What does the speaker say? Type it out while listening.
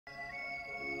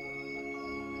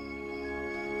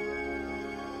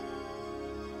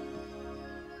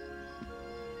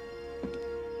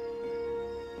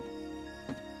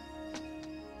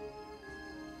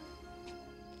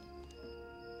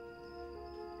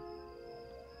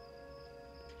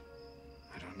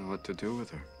know what to do with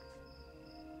her.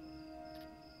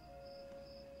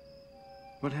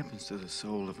 What happens to the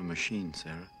soul of a machine,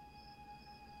 Sarah?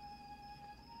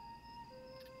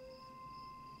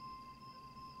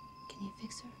 Can you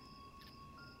fix her?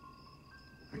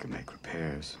 I can make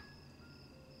repairs.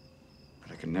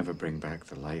 But I can never bring back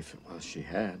the life it was she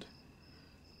had.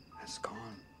 It's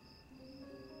gone.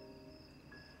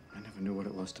 I never knew what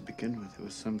it was to begin with. It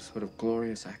was some sort of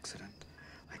glorious accident.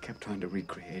 I kept trying to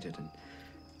recreate it and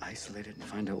isolate it and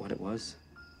find out what it was.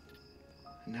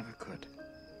 I never could.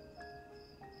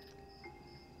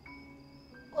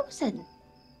 What was that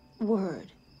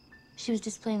word she was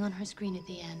displaying on her screen at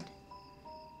the end?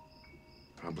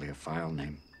 Probably a file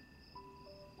name.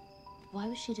 Why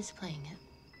was she displaying it?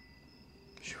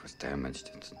 She was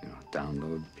damaged. It's,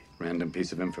 download random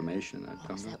piece of information.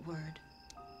 What was that word?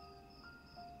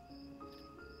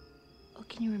 Oh,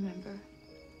 can you remember?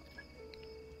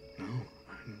 No.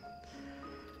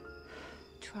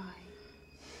 Try.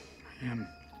 I am.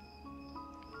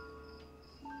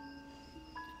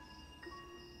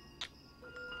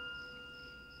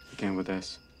 Begin with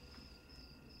S.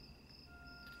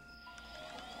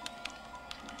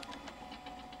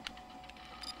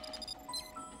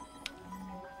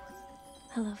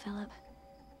 Hello, Philip.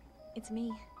 It's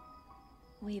me,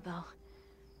 Weebo.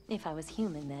 If I was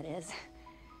human, that is.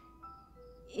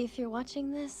 If you're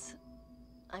watching this,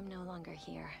 I'm no longer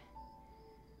here.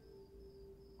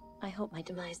 I hope my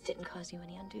demise didn't cause you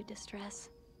any undue distress.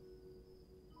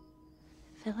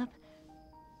 Philip,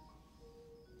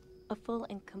 a full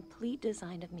and complete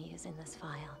design of me is in this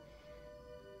file.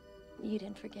 You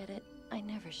didn't forget it. I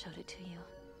never showed it to you.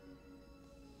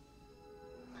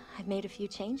 I've made a few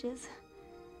changes.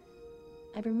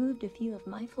 I've removed a few of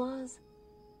my flaws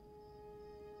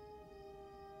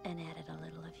and added a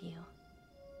little of you.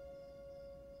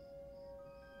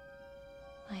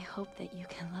 I hope that you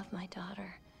can love my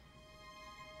daughter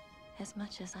as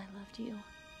much as I loved you.